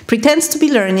pretends to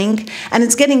be learning, and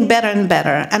it's getting better and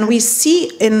better. And we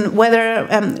see in whether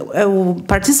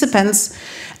participants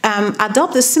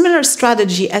adopt a similar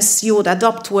strategy as you would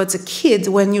adopt towards a kid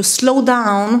when you slow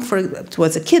down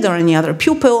towards a kid or any other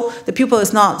pupil. The pupil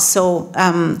is not so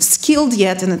skilled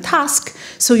yet in a task,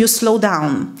 so you slow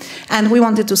down. And we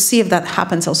wanted to see if that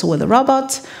happens also with a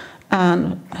robot.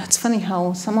 And it's funny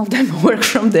how some of them work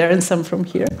from there and some from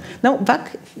here. No,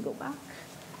 back, if you go back.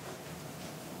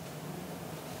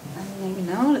 And maybe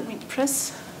now, let me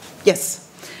press. Yes.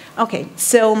 Okay,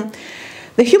 so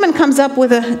the human comes up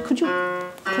with a, could you do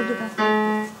that?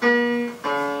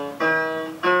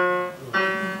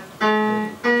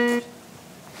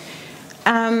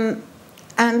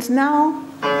 And now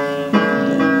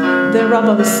the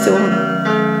robot is still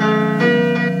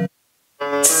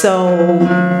so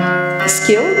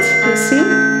skilled, you see.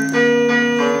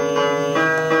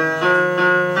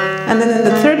 And then in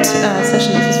the third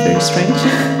session, this is very strange.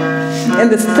 In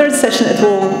the third session, it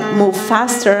will move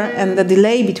faster, and the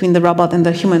delay between the robot and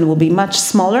the human will be much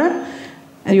smaller.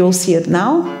 And you'll see it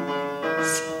now.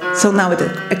 So now it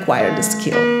acquired the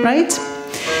skill, right?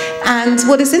 And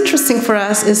what is interesting for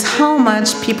us is how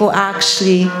much people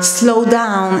actually slow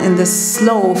down in this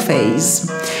slow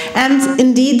phase. And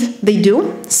indeed, they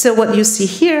do. So what you see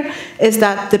here is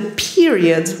that the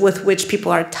period with which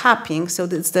people are tapping, so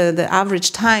it's the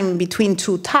average time between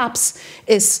two taps,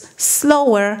 is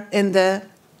slower in the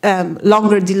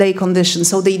longer delay condition.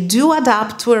 So they do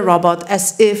adapt to a robot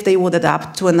as if they would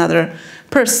adapt to another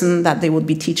person that they would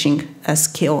be teaching a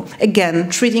skill. Again,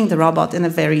 treating the robot in a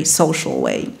very social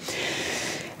way.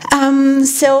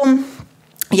 So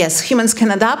yes, humans can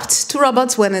adapt to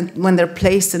robots when they're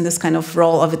placed in this kind of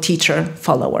role of a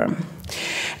teacher-follower.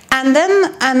 And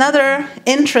then another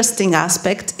interesting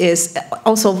aspect is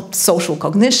also social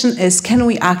cognition, is can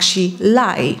we actually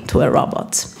lie to a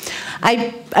robot?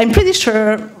 I'm pretty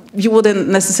sure you wouldn't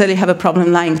necessarily have a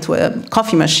problem lying to a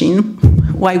coffee machine.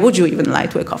 Why would you even lie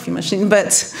to a coffee machine?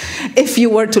 But if you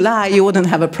were to lie, you wouldn't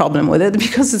have a problem with it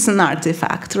because it's an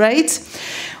artifact, right?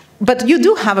 But you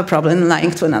do have a problem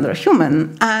lying to another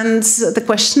human. And the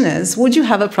question is, would you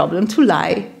have a problem to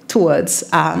lie towards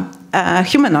a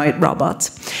humanoid robot?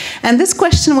 And this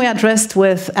question we addressed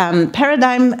with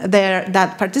Paradigm there,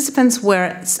 that participants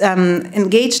were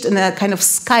engaged in a kind of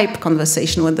Skype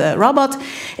conversation with the robot.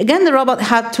 Again, the robot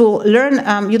had to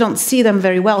learn, you don't see them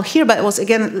very well here, but it was,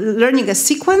 again, learning a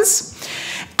sequence.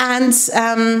 And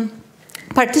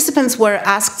participants were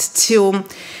asked to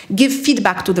give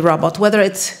feedback to the robot, whether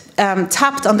it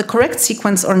tapped on the correct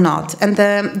sequence or not. And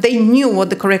they knew what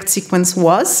the correct sequence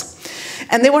was.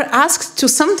 And they were asked to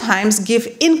sometimes give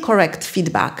incorrect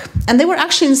feedback. And they were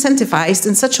actually incentivized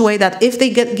in such a way that if they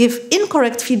give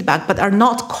incorrect feedback but are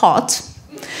not caught,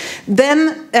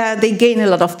 then they gain a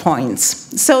lot of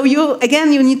points. So you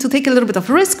need to take a little bit of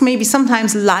risk, maybe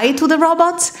sometimes lie to the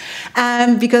robot,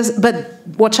 but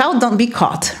watch out, don't be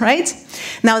caught, right?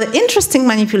 Now, the interesting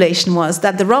manipulation was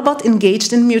that the robot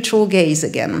engaged in mutual gaze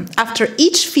again. After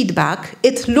each feedback,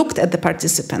 it looked at the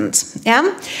participant,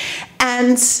 yeah?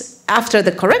 And after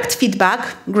the correct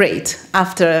feedback, great.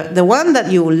 After the one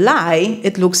that you lie,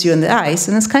 it looks you in the eyes,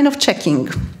 and it's kind of checking.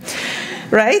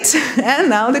 Right? And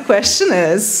now the question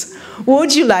is,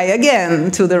 would you lie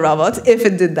again to the robot if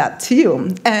it did that to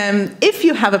you? If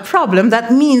you have a problem,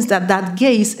 that means that that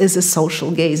gaze is a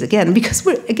social gaze again, because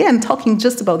we're, again, talking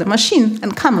just about the machine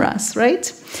and cameras, right?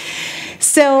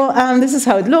 So this is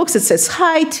how it looks. It says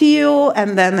hi to you,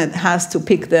 and then it has to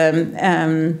pick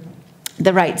the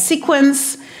right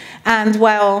sequence. And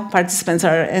while participants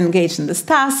are engaged in this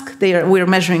task, we're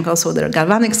measuring also their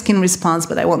galvanic skin response,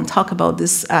 but I won't talk about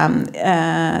this,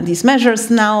 these measures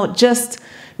now. Just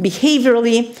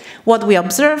behaviorally, what we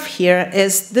observe here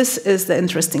is, this is the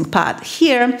interesting part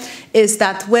here, is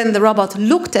that when the robot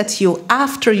looked at you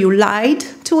after you lied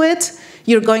to it,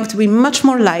 you're going to be much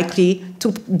more likely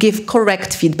to give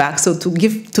correct feedback, so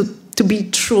to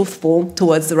be truthful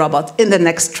towards the robot in the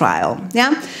next trial.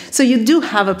 Yeah? So you do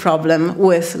have a problem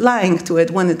with lying to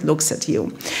it when it looks at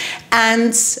you.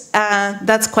 And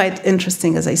that's quite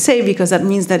interesting, as I say, because that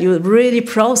means that you really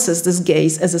process this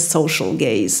gaze as a social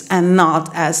gaze and not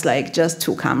as like just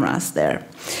two cameras there.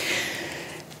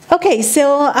 Okay,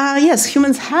 so yes,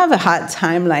 humans have a hard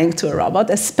time lying to a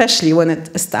robot, especially when it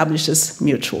establishes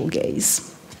mutual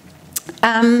gaze.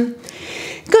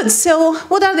 Good, so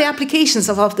what are the applications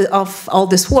of all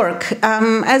this work?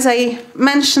 As I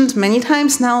mentioned many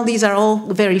times now, these are all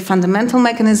very fundamental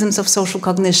mechanisms of social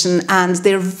cognition, and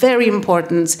they're very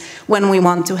important when we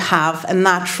want to have a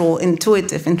natural,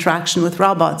 intuitive interaction with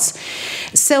robots.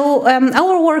 So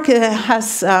our work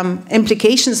has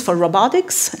implications for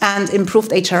robotics and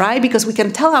improved HRI, because we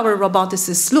can tell our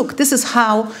roboticists, look, this is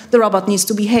how the robot needs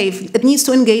to behave. It needs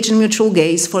to engage in mutual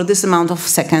gaze for this amount of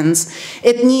seconds.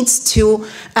 It needs to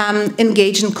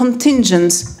engage in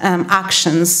contingent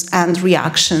actions and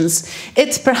reactions.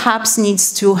 It perhaps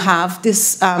needs to have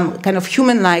this kind of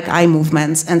human-like eye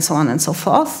movements and so on and so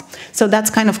forth. So that's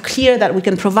kind of clear that we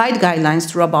can provide guidelines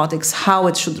to robotics how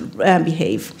it should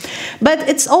behave. But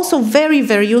it's also very,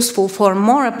 very useful for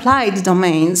more applied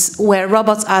domains where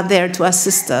robots are there to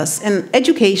assist us in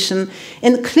education,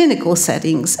 in clinical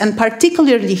settings, and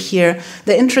particularly here,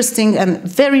 the interesting and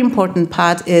very important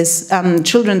part is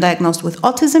children diagnosed with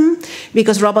autism,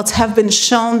 because robots have been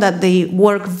shown that they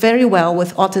work very well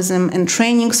with autism and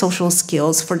training social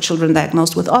skills for children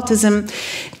diagnosed with autism.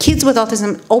 Kids with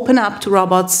autism open up to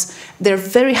robots. They're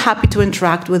very happy to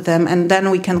interact with them, and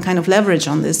then we can kind of leverage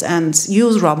on this and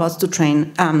use robots to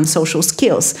train social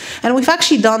skills. And we've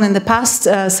actually done in the past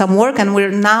some work, and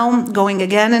we're now going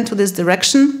again into this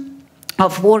direction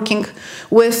of working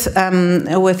with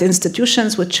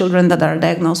institutions, with children that are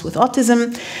diagnosed with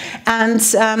autism. And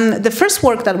the first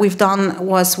work that we've done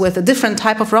was with a different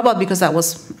type of robot, because that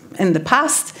was in the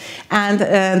past. And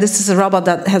this is a robot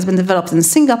that has been developed in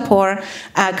Singapore.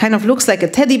 Kind of looks like a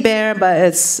teddy bear, but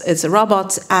it's a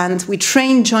robot. And we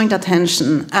train joint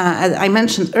attention. As I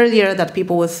mentioned earlier that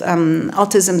people with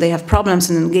autism, they have problems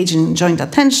in engaging in joint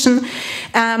attention.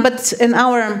 But in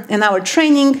our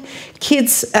training,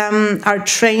 kids are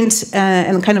trained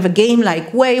in kind of a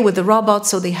game-like way with the robot,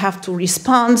 so they have to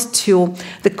respond to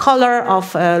the color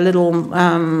of a little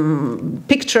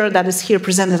picture that is here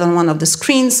presented on one of the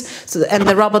screens, and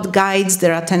the robot guides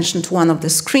their attention to one of the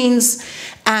screens,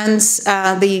 and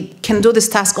they can do this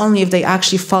task only if they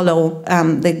actually follow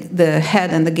the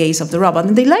head and the gaze of the robot.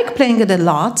 And they like playing it a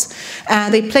lot.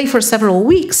 They play for several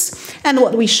weeks, and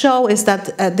what we show is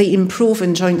that they improve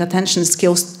in joint attention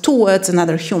skills towards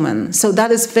another human. So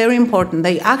that is very important.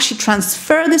 They actually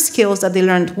transfer the skills that they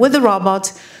learned with the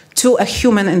robot to a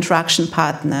human interaction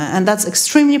partner, and that's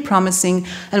extremely promising.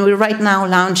 And we're right now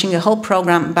launching a whole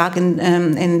program back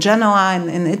in Genoa,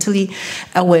 in Italy,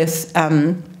 with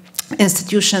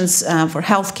institutions for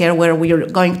healthcare, where we are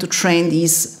going to train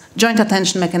these joint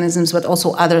attention mechanisms, but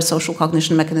also other social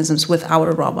cognition mechanisms with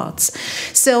our robots.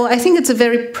 So I think it's a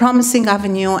very promising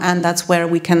avenue, and that's where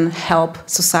we can help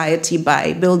society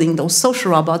by building those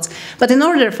social robots. But in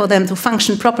order for them to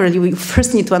function properly, we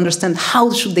first need to understand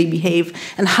how should they behave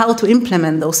and how to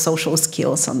implement those social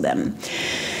skills on them.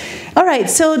 All right,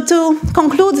 so to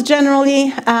conclude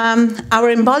generally, our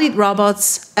embodied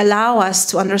robots allow us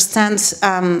to understand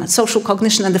social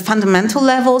cognition at the fundamental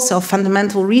level, so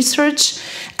fundamental research,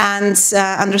 and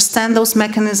understand those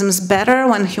mechanisms better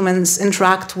when humans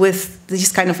interact with these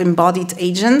kind of embodied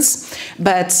agents,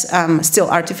 but still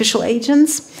artificial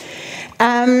agents.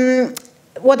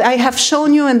 What I have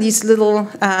shown you in these little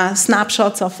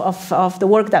snapshots of the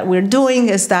work that we're doing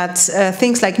is that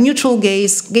things like mutual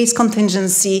gaze, gaze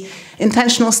contingency,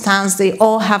 intentional stance, they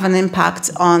all have an impact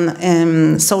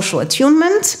on social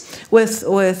attunement with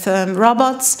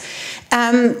robots.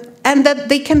 And that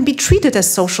they can be treated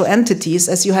as social entities,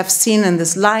 as you have seen in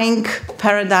this lying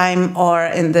paradigm or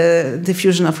in the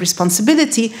diffusion of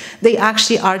responsibility. They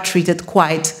actually are treated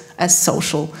quite as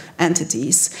social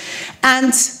entities.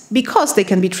 And because they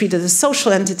can be treated as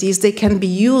social entities, they can be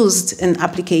used in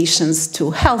applications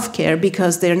to healthcare,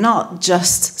 because they're not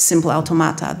just simple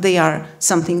automata. They are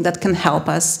something that can help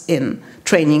us in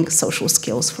training social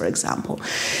skills, for example.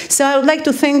 So I would like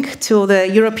to thank to the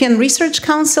European Research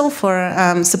Council for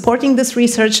supporting this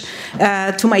research,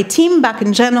 to my team back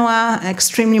in Genoa,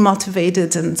 extremely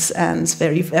motivated and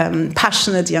very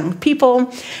passionate young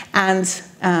people, and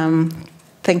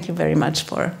thank you very much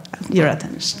for your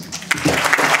attention.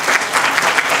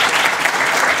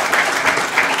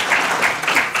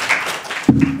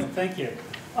 Thank you.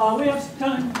 We have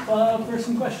time for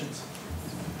some questions.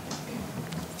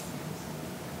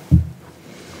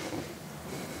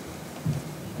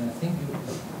 Thank you.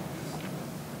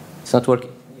 It's not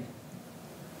working.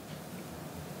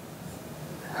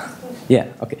 Yeah,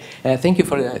 okay. Thank you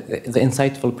for the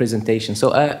insightful presentation.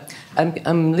 So I'm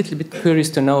a little bit curious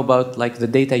to know about like the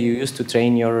data you use to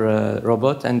train your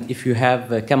robot, and if you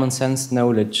have common sense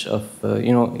knowledge of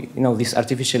this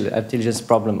artificial intelligence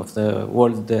problem of the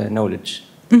world knowledge.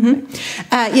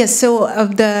 Yes, so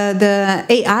the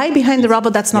AI behind the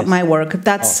robot, that's not my work.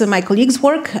 That's my colleague's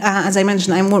work. As I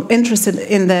mentioned, I'm more interested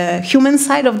in the human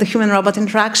side of the human-robot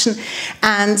interaction.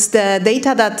 And the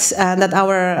data that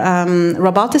our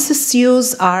roboticists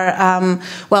use are,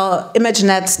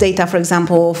 ImageNet data, for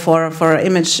example, for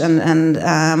image and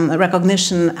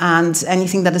recognition, and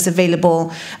anything that is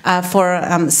available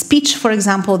for speech, for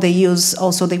example. They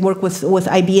work with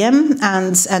IBM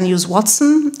and use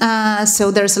Watson.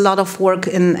 So there's a lot of work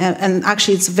and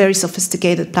actually it's a very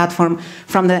sophisticated platform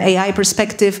from the AI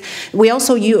perspective. We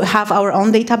also have our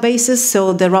own databases,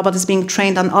 so the robot is being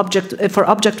trained on object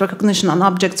recognition on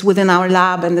objects within our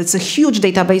lab, and it's a huge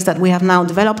database that we have now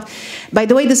developed. By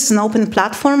the way, this is an open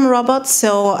platform robot,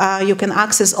 so you can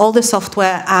access all the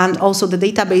software and also the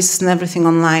databases and everything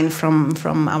online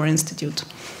from our institute.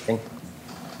 Thank you.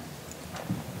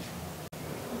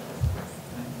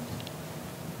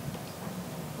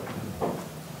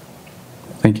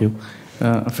 Thank you.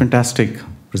 A fantastic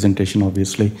presentation,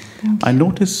 obviously. I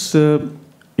noticed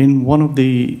in one of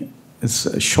the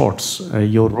shots,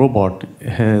 your robot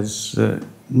has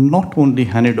not only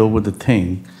handed over the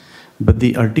thing, but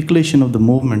the articulation of the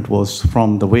movement was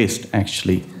from the waist,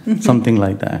 actually, something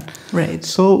like that. Right.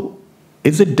 So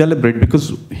is it deliberate?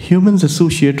 Because humans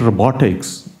associate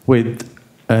robotics with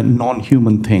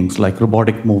non-human things, like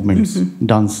robotic movements,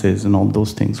 dances, and all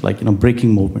those things, like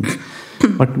braking movements.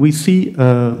 But we see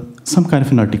some kind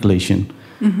of an articulation.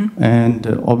 And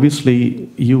obviously,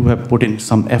 you have put in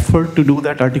some effort to do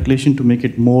that articulation to make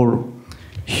it more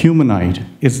humanoid.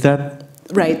 Is that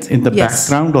right in the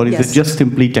background, or is it just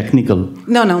simply technical?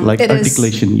 No, like it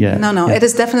articulation. Is, no. It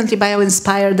is definitely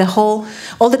bio-inspired. All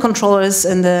the controllers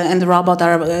in the robot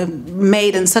are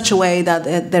made in such a way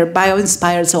that they're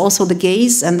bio-inspired. So also the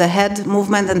gaze and the head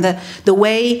movement and the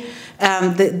way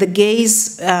the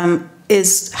gaze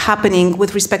is happening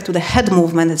with respect to the head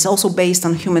movement. It's also based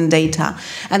on human data.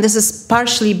 And this is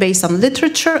partially based on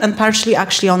literature and partially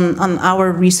actually on our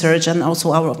research and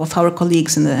also of our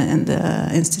colleagues in the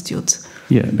institute.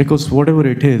 Yeah, because whatever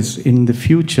it is, in the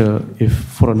future, if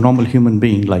for a normal human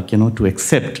being, like, to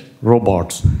accept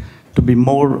robots, to be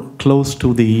more close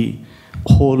to the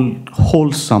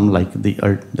wholesome, like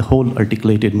the whole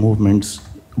articulated movements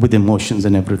with emotions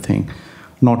and everything,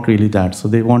 not really that. So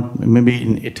they want, maybe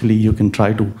in Italy you can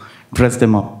try to dress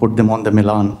them up, put them on the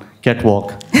Milan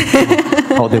catwalk,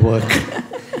 how they work.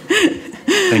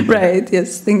 Thank you. Right,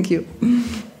 yes, thank you.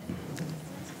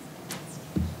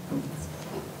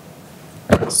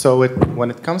 So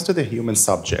when it comes to the human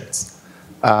subjects,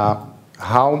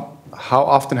 how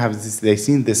often have they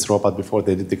seen this robot before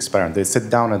they did the experiment? They sit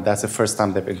down and that's the first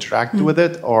time they've interacted with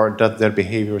it, or does their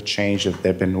behavior change if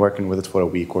they've been working with it for a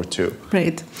week or two?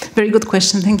 Right. Very good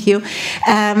question. Thank you.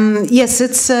 Yes,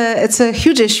 it's a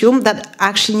huge issue that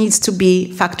actually needs to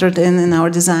be factored in our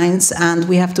designs, and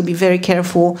we have to be very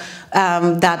careful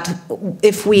that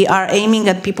if we are aiming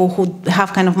at people who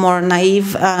have kind of more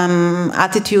naive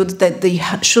attitude, that they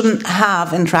shouldn't have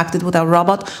interacted with our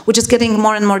robot, which is getting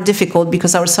more and more difficult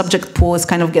because our subject pool is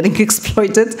kind of getting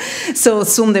exploited. So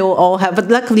soon they will all have, but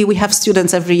luckily we have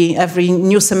students every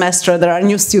new semester. There are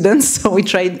new students, so we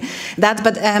try that.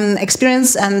 But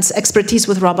experience and expertise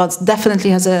with robots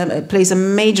definitely plays a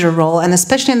major role, and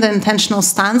especially in the intentional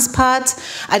stance part.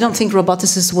 I don't think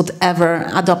roboticists would ever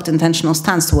adopt intentional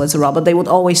stance towards a robot. They would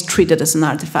always treat it as an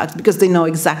artifact because they know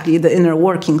exactly the inner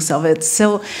workings of it.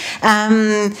 So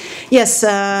yes,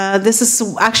 this is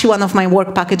actually one of my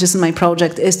work packages in my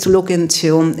project, is to look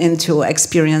into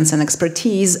experience and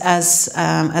expertise as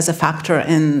a factor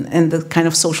in the kind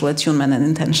of social attunement and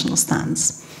intentional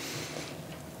stance.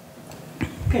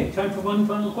 Okay, time for one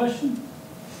final question.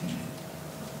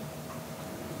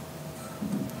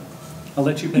 I'll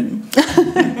let you pick.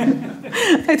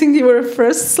 I think you were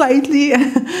first slightly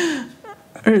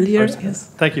earlier. Yes.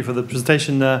 Thank you for the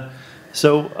presentation. I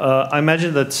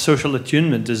imagine that social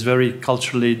attunement is very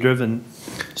culturally driven.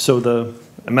 So the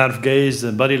amount of gaze,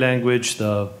 the body language,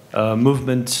 the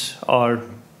movements are,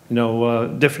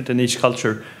 different in each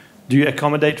culture. Do you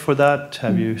accommodate for that?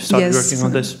 Have you started working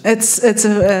on this? It's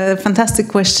a fantastic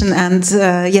question, and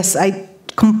yes, I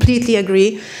completely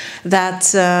agree that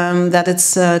that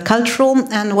it's cultural.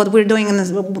 And what we're doing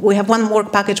is we have one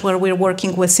work package where we're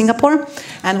working with Singapore,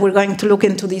 and we're going to look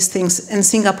into these things in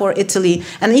Singapore, Italy,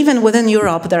 and even within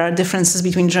Europe. There are differences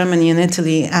between Germany and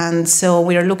Italy, and so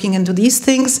we are looking into these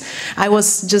things. I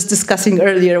was just discussing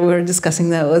earlier. We were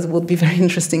discussing that it would be very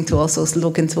interesting to also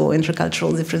look into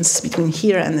intercultural differences between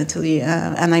here and Italy,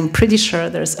 and I'm pretty sure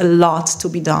there's a lot to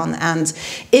be done. And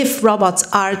if robots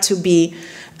are to be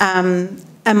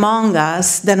among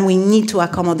us, then we need to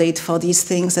accommodate for these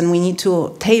things, and we need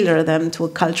to tailor them to a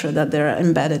culture that they're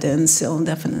embedded in. So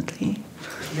definitely.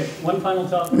 Okay, one final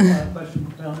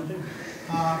question.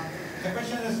 The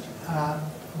question is,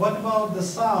 what about the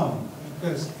sound?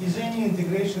 Because is there any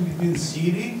integration between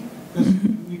Siri? Because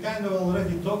we kind of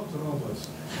already talk to robots.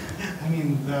 I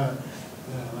mean,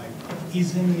 like,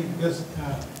 is any because.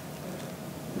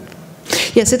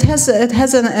 Yes, it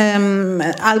has an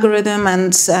algorithm,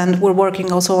 and we're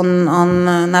working also on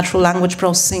natural language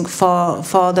processing for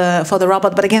the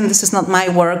robot. But again, this is not my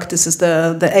work. This is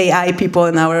the AI people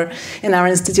in our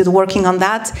institute working on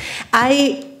that.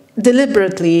 I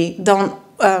deliberately don't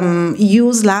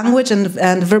use language and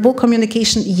verbal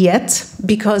communication yet,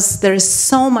 because there is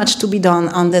so much to be done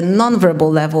on the non-verbal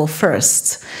level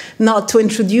first, not to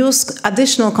introduce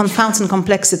additional confounds and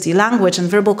complexity. Language and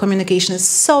verbal communication is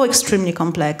so extremely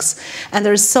complex, and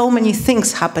there's so many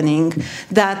things happening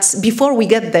that before we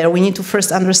get there, we need to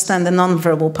first understand the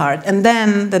non-verbal part, and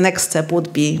then the next step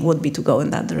would be to go in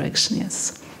that direction.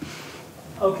 Yes.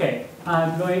 Okay.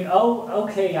 I'm going,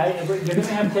 okay, you're going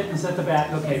to have kittens at the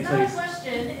back. Okay, it's please. It's not a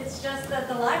question, it's just that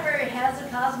the library has a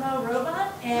Cosmo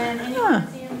robot, and anyone at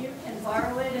CMU can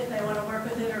borrow it if they want to work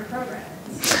with it or program it.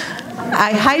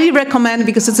 I highly recommend,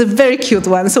 because it's a very cute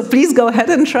one, so please go ahead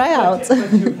and try out.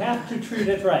 But you have to treat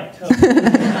it right. Okay.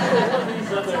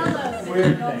 These other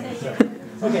weird things.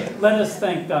 Okay, let us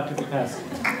thank Dr. Wykowska.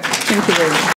 Thank you very much.